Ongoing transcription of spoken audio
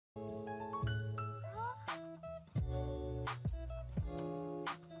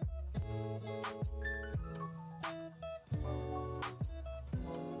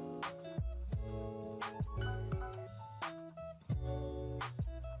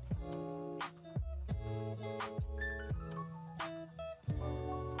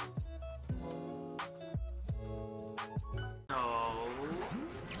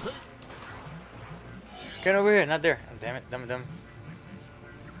Get over here, not there. Oh, damn it, dumb.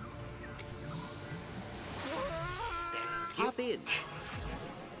 Hop in.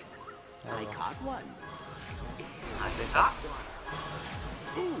 I caught one. I caught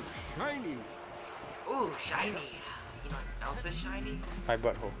one. Ooh, shiny. Ooh, shiny. You know what else is shiny? My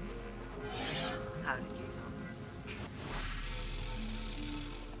butthole. How did you know?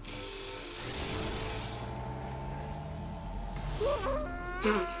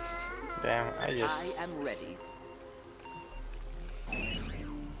 Damn, I am ready.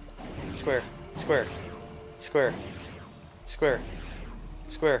 Square.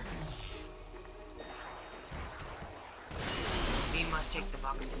 We must take the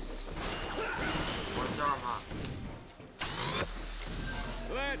boxes. Or throw them off.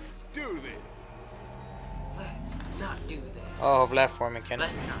 Let's do this. Let's not do this. Oh, platforming, Kenneth.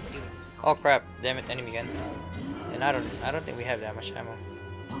 Let's not do this. Oh crap! Damn it, enemy again. And I don't think we have that much ammo.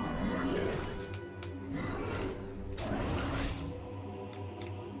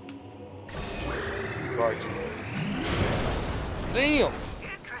 Guard. Damn!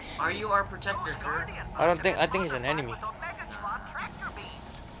 Are you our protector, sir? I think he's an enemy.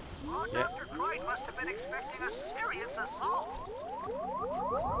 Yeah.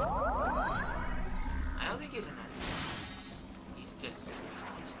 I don't think he's an enemy. He's just...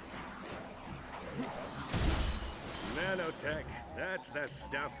 Nanotech, that's the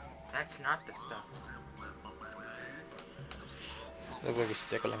stuff. That's not the stuff. Looks like he's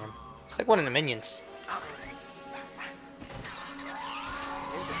tickling him. It's like one of the minions. Uh-oh.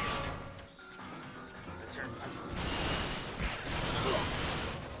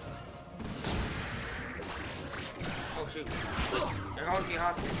 Oh shoot. They're holding me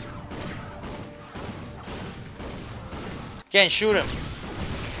hostage. Can't shoot him.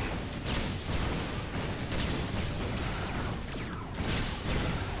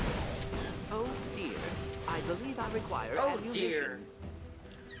 Oh dear. I believe I require Oh ammunition. dear.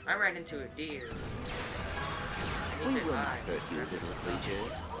 I ran into a deer. We And he said will not hi. hurt you, little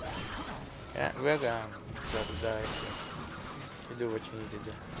creature. Yeah, we're gonna try to die. So you do what you need to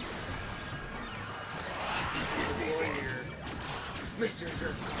do. Warrior. Mr.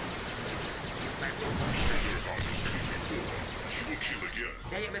 Zerk.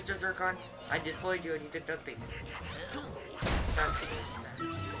 Dang it, Mr. Zircon. I deployed you and you did nothing.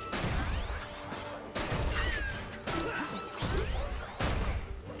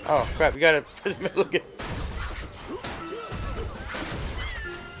 Oh crap! You gotta press middle again.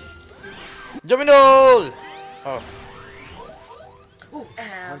 Jumping hole! Oh. Ooh,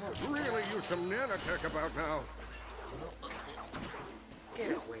 I could really use some nanotech about now.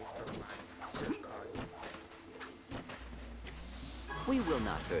 Get away from my Zircon. We will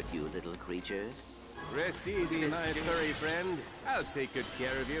not hurt you, little creature. Rest easy, my furry friend. I'll take good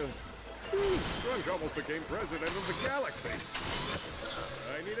care of you. Grunge almost became president of the galaxy.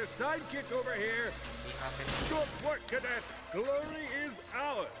 I need a sidekick over here. Good work, cadet. Glory is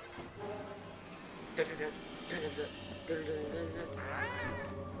ours.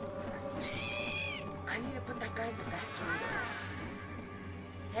 I need to put that guy in the vacuum.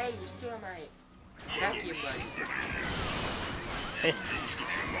 Hey, you're stealing my vacuum buddy.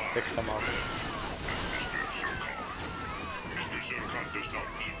 Fix them up. Mr. Zircon does not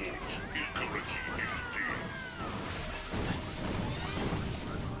divulge his currency is dear.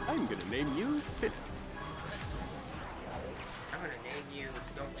 I'm gonna name you Philip. I'm gonna name you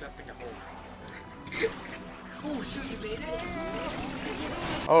Don't Jump in the Hole. Oh, shoot, you made it?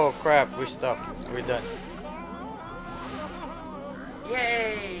 Oh crap! We're stuck. We're done.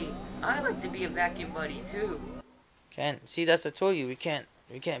 Yay! I like to be a vacuum buddy too. Can't see. That's I told you. We can't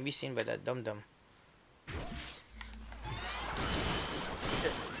be seen by that dum dum.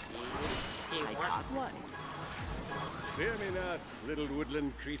 I caught one. Fear me not, little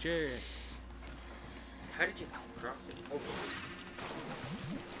woodland creature. How did you cross it? Oh.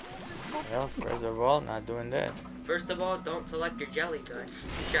 Well, first of all, not doing that. First of all, don't select your jelly gun.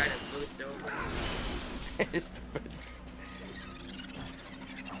 Try to boost over. Stupid.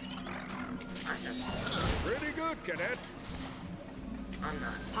 Pretty good, cadet. I'm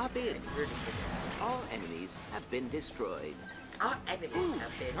not. Hop in. Really good. All enemies have been destroyed. Our enemies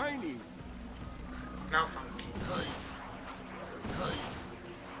have been Shiny. malfunction.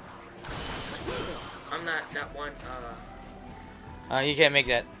 I'm not that one, You can't make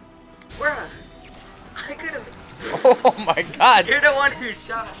that. bruh! I could've... Oh my God! You're the one who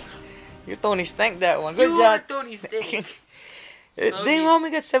shot. You Tony stank that one. Good You job. are Tony Stink. So They you- only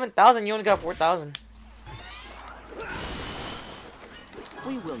got 7,000. You only got 4,000.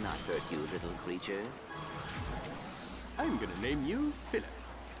 We will not hurt you, little creature. I'm gonna name you Philip.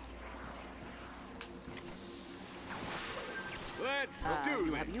 Let's do You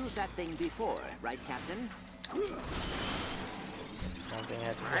this. have used that thing before, right, Captain? Something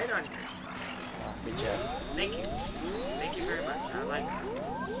had to Right on. oh, good job. Thank you. Thank you very much.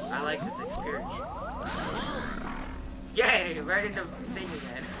 I like this experience. Yay! Right in the thing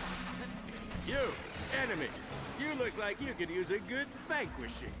again. You, enemy. You look like you could use a good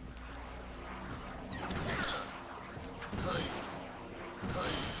vanquishing.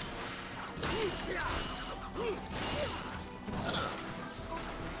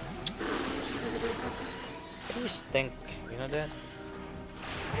 You stink. You know that?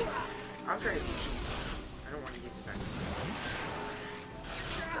 I'm trying to teach you. I don't want to use it back.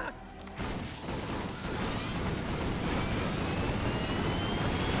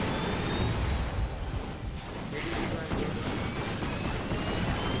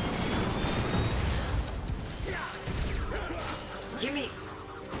 Give me!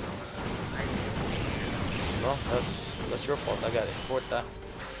 Well, that's your fault. I got it.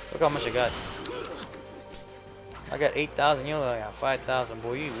 Look how much I got. I got 8,000. You only got 5,000.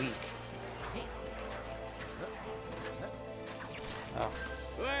 Boy, you weak. Oh.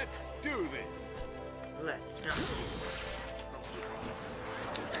 Let's do this. Let's not.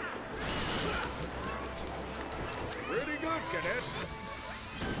 Pretty good, cadet.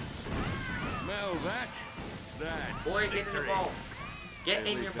 Smell that? That's Boy, get in the ball. Get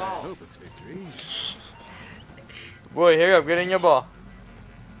in your ball. hope it's victory. Boy, here up. Get in your ball.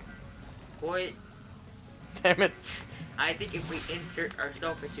 Boy, Damn it. I think if we insert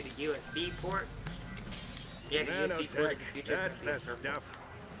ourselves into the USB port, yeah, the USB port in the future That's is gonna be a the circle. stuff.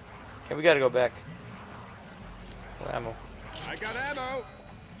 Okay, we gotta go back. Oh, ammo. I got ammo.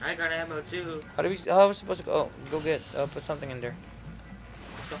 I got ammo too. How are we supposed to go? Oh, go get. Put something in there.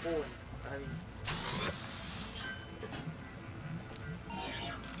 The hole. I mean,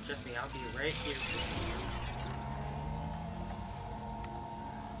 trust me, I'll be right here.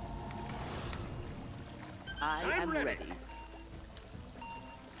 I I'm am ready. ready.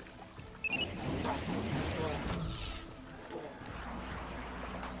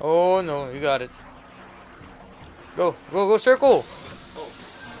 Oh no, you got it. Go, go, go, circle.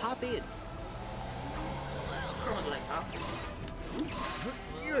 Hop in. I was like, huh?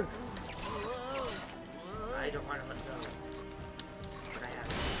 I don't want to let go. But I have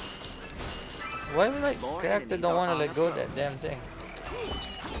to. Why my More character enemies don't are want to on let the go of front. that damn thing?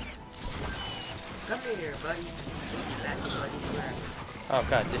 Come here, buddy. You back, buddy. Oh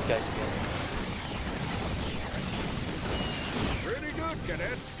god, this guy's again. Pretty good,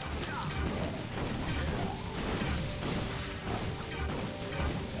 cadet.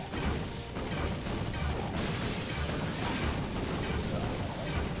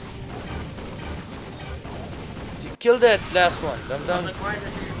 Kill that last one. Dumb I'm dumb. like, why is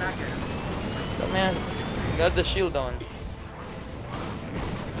it your back at us? Dumbass. Got the shield on.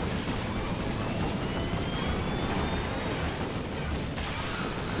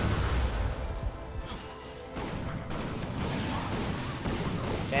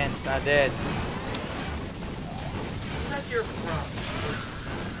 It's not dead. That's your problem.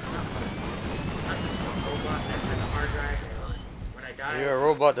 Not this robot that had a hard drive. When I died. You're a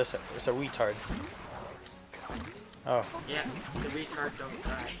robot that's a retard. Oh. Yeah, the retard don't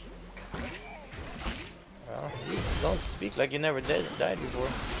die. Well, don't speak like you never died before.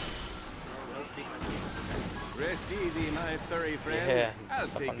 Don't speak like this. Rest easy, my furry friend. Yeah, I'll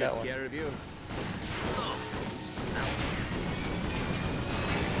suck take on good that one. care of you.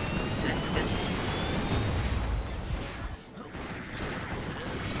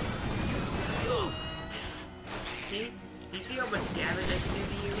 See? You see how much damage I can do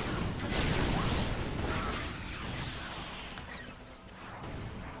to you?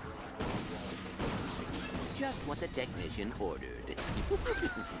 Just what the technician ordered.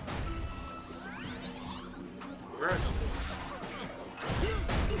 Right.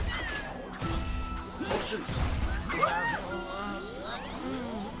 Oh shoot!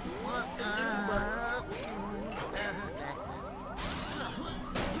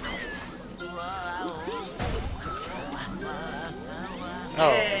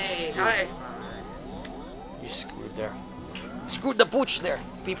 Oh, Hey, hi! you screwed there. Screwed the pooch there,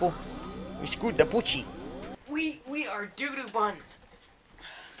 people. We screwed the poochie. We are doo-doo buns.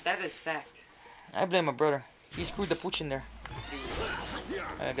 That is fact. I blame my brother. He screwed the pooch in there.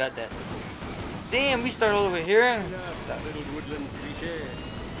 I got that. Damn, we start all over here. That little woodland creature.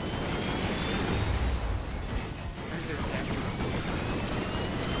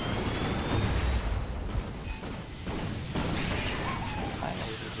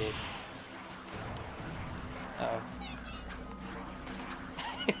 Finally, we did. Uh oh.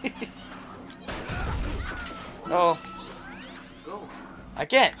 Oh. I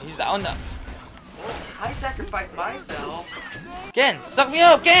can't. He's on the. I sacrificed myself. Ken, suck me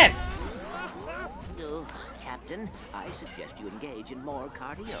up, Ken! Oh, Captain, I suggest you engage in more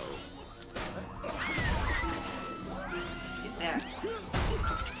cardio. Get that.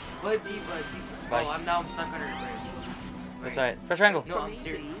 Buddy. Bye. Oh, I'm stuck under the bridge. That's alright. Press triangle. No, I'm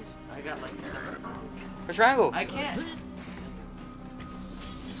serious. I got like stuck. Press triangle. I can't. Well,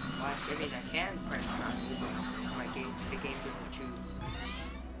 I mean, I can press triangle. My game, the game doesn't choose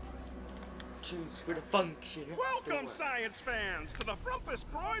for the function. Welcome, science fans, to the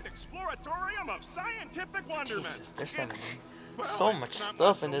Frumpuscroyd Exploratorium of Scientific Wonderment. Jesus, there's It's- so well, much it's not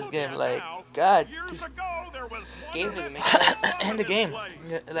stuff much in to this look game. at Like, now. God. Years ago, there was Game doesn't wonderment make sense. all And the over game. place.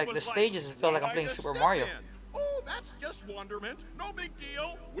 Yeah, like, It the was stages, it felt like I'm why playing to Super step Mario. in. Oh, that's just wonderment. No big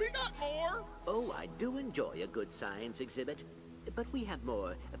deal. We got more. Oh, I do enjoy a good science exhibit, but we have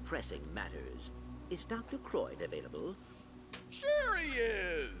more pressing matters. Is Dr. Croyd available? Sure he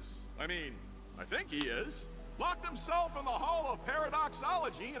is. I mean, I think he is. Locked himself in the Hall of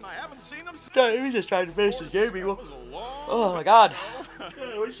Paradoxology, and I haven't seen him since. Yeah, we just tried to finish this game, people. That was a long Oh my God.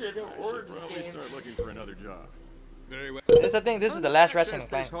 I wish I didn't order this Probably game. start looking for another job. Very well. This, I think, this is the last Ratchet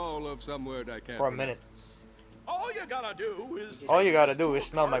Clank Hall of some word I can't for a minute. All you gotta do is. All you gotta do is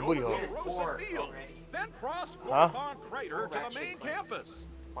smell my booty hole. Four Field, already. then cross Huh? Gorgon Crater to the Ratchet main Clanks. campus.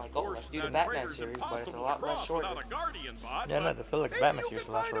 Like, oh, let's do the Batman series, but it's a lot less shorter. Yeah, no, the feel like the Batman series is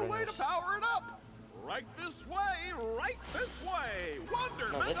a lot shorter than this. Power it up. Right this way.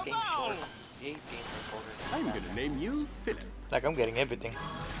 Wonderment No, this game's shorter. abound. These games are shorter. I'm gonna name you Philip. Like, I'm getting everything.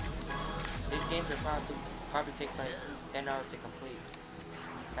 These games are probably take like 10 hours to complete.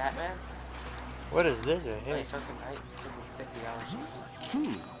 Batman? What is this right here? Like, something right? It took me 50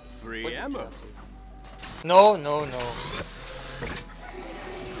 hours. Free What did ammo. you see? No.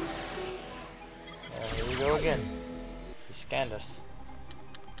 Here we go again. He scanned us.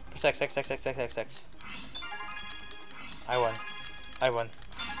 Press X. I won.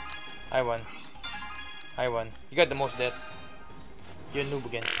 You got the most death. You're a noob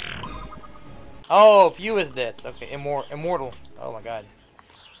again. Oh, fewest deaths. Okay, immortal. Oh my God.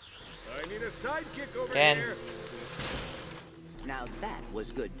 I need a sidekick over Ken. here. Now that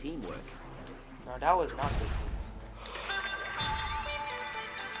was good teamwork. No, that was not good.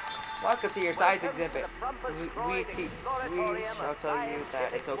 Welcome to your science exhibit. We shall tell you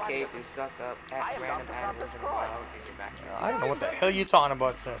that it's okay to suck up at random animals in the wild in your backyard. I don't know what the hell you're talking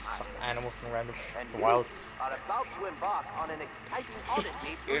about. Since animals in random, the wild. Are about to embark on an exciting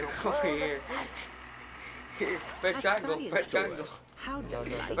odyssey Here, through the over world here. of science. Here, press A triangle, science press tour. triangle. How No.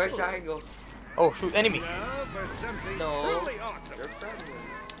 delightful. Press triangle. Oh shoot, enemy. Now for something No. truly awesome. You're friendly.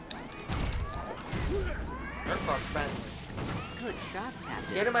 You're fuck friendly. Good shot,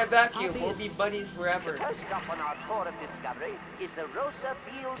 Captain. Get in my vacuum, we'll be buddies forever. First up on our tour of discovery is the Rosa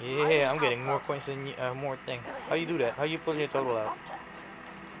Fields. Yeah, I'm getting more points than more thing. How you do that? How you pull your total out?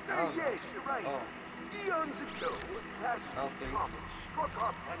 Oh, Yes, you're right. oh, Eons ago, past L3. comet struck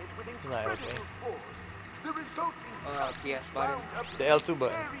our planet with It's not incredible L3. force. The resulting PS button. wound up The L2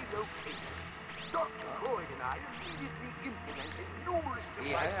 button. very location. Dr. Croyd and I immediately implemented numerous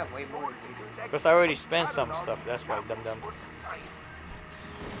See, I have way more than you do. Because I already spent some stuff. That's why, dumb.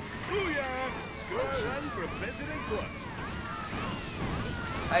 Booyah! Score a run for President Bush.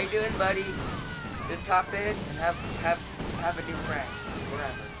 How you doing, buddy? Just top in and have a new friend.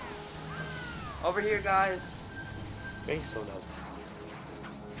 Whatever. Over here, guys. Okay, so that.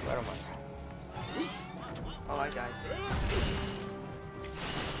 I don't mind. Oh, I died.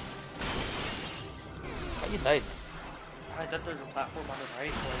 How you died? I thought there was a platform on the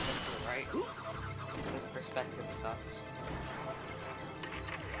right, so I went to the right. Because perspective sucks.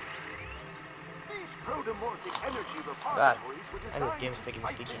 These protomorphic energy God, repositories were and this designed game's to making me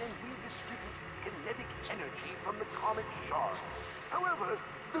siphon sleepy. and redistribute kinetic energy from the comet shards. However,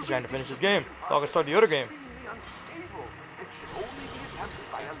 the He's trying to finish this game, so I can start the other game. extremely unstable and should only be attempted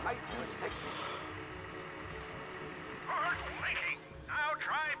by a licensed technician. Now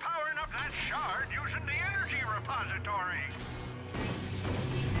try powering up that shard using the energy repository.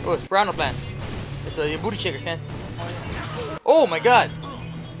 Oh, it's piranha plants. It's your booty shakers, man. Oh my God.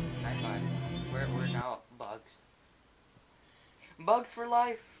 High five. We're now bugs. Bugs for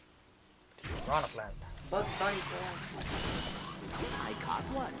life. Piranha plant. Bugs bunny for life. I caught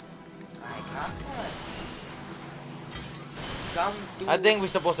one. I got one. Come do I think we're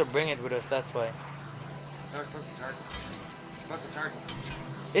supposed to bring it with us. That's why. No, we're supposed to charge it. We're supposed to charge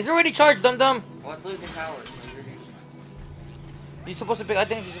it. It's already charged, dum. Well, it's losing power. So You're supposed to pick. I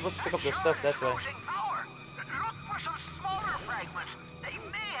think you're supposed to pick up your stuff. That's why. Losing power. Look for some smaller fragments. They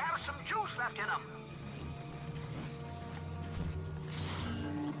may have some juice left in them.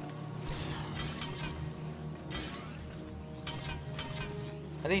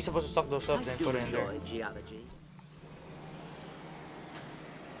 think you're supposed to suck those up, I then do put it in there. enjoy geology.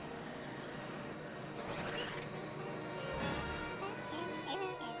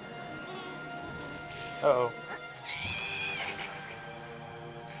 Uh-oh.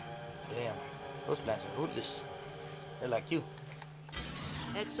 Damn. Those plants are rootless. They're like you.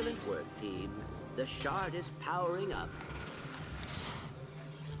 Excellent work, team. The shard is powering up.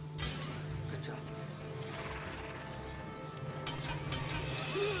 Good job.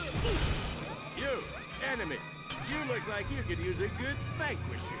 You, enemy. You look like you could use a good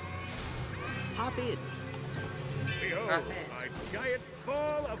vanquishing. Hop in. Behold, a giant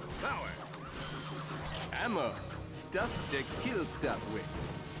ball of power. Ammo. Stuff to kill stuff with.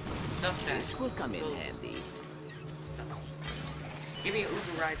 Stuff that. This will come in handy. Stuff. Give me an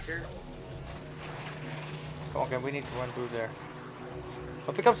Uber ride, sir. Okay, we need to run through there.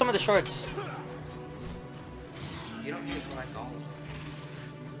 I'll pick up some of the shorts. You don't need to collect all of them.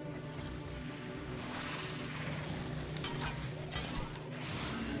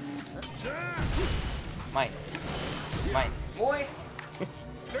 Mine. Mine. Boy!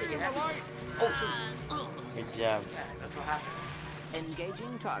 Stay in the light. Oh, shoot. Good job. Yeah, that's what happened.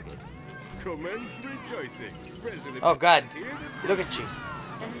 Engaging target. Commence rejoicing. President Oh god. is here to Look at you.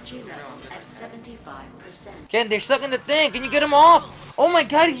 Energy level at 75%. Ken, they're stuck in the thing. Can you get him off? Oh my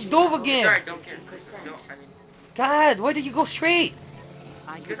god, he's dove Sorry, again. don't care. 50%. No, I mean, God, why did you go straight?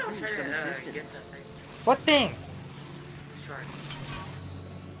 I because could I was use trying some to assistance. get that thing. What thing? Sorry.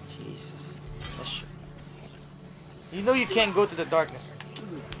 Jesus. You know you can't go to the darkness.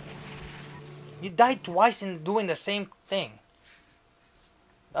 You died twice in doing the same thing.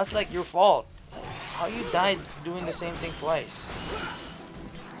 That's like your fault. How you died doing the same thing twice?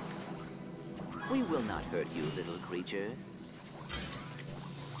 We will not hurt you, little creature.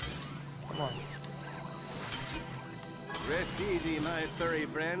 Come on. Rest easy, my furry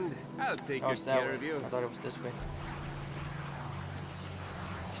friend. I'll take Oh, good it's that care way. of you. I thought it was this way.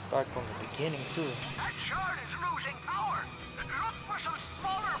 Start from the beginning too. That shard is losing power. Look for some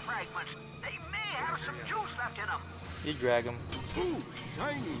smaller fragments. They may have some juice left in them. You drag him. Ooh,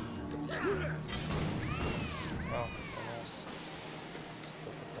 shiny. Oh, nice.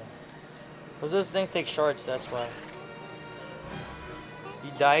 Because those things take shards, that's why. You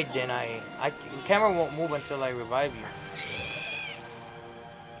died, then the camera won't move until I revive you.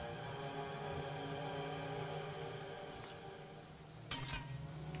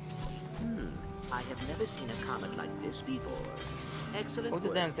 I have never seen a comet like this before. Excellent Hold the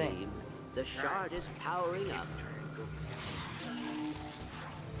work, damn thing. team. The shard is powering up.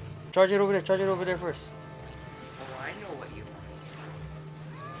 Charge it over there first. Oh, I know what you want.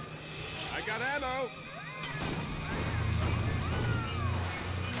 I got ammo.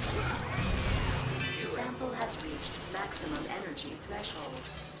 The sample has reached maximum energy threshold.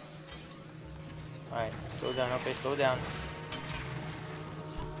 Alright, slow down, okay, slow down.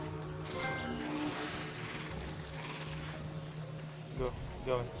 Go,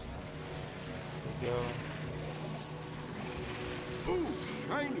 going. Keep going. Ooh,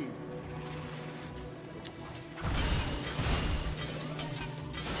 shiny.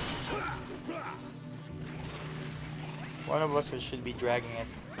 One of us should be dragging it.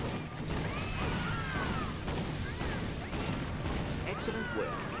 Excellent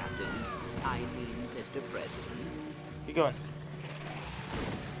work, Captain. I mean, Mr. President. Keep going.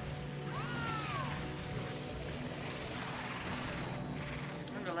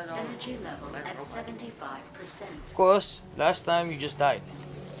 Energy level at 75%. Of course, last time you just died.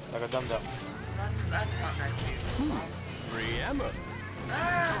 Like a dum-dum. That's not nice of you. Free ammo.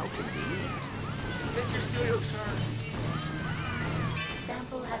 Ah! It's Mr. Studio Shark.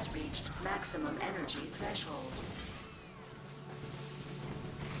 Sample has reached maximum energy threshold.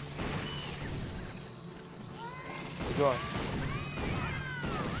 Keep going.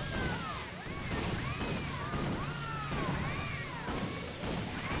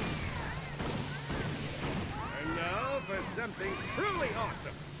 And now for something truly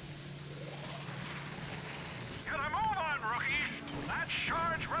awesome. Gotta move on, rookies. That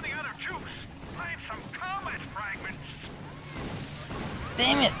shard's running out of juice. Find some comet fragments.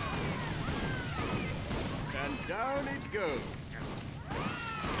 Damn it! And down it goes.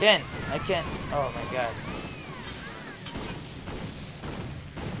 Ken, I can't. Oh my god.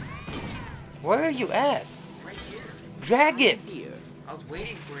 Where are you at? Right here. Drag it! Here. I was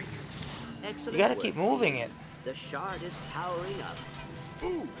waiting for you. Excellent You gotta work, keep moving team. it. The shard is powering up.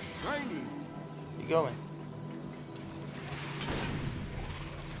 Ooh, shiny. Keep going.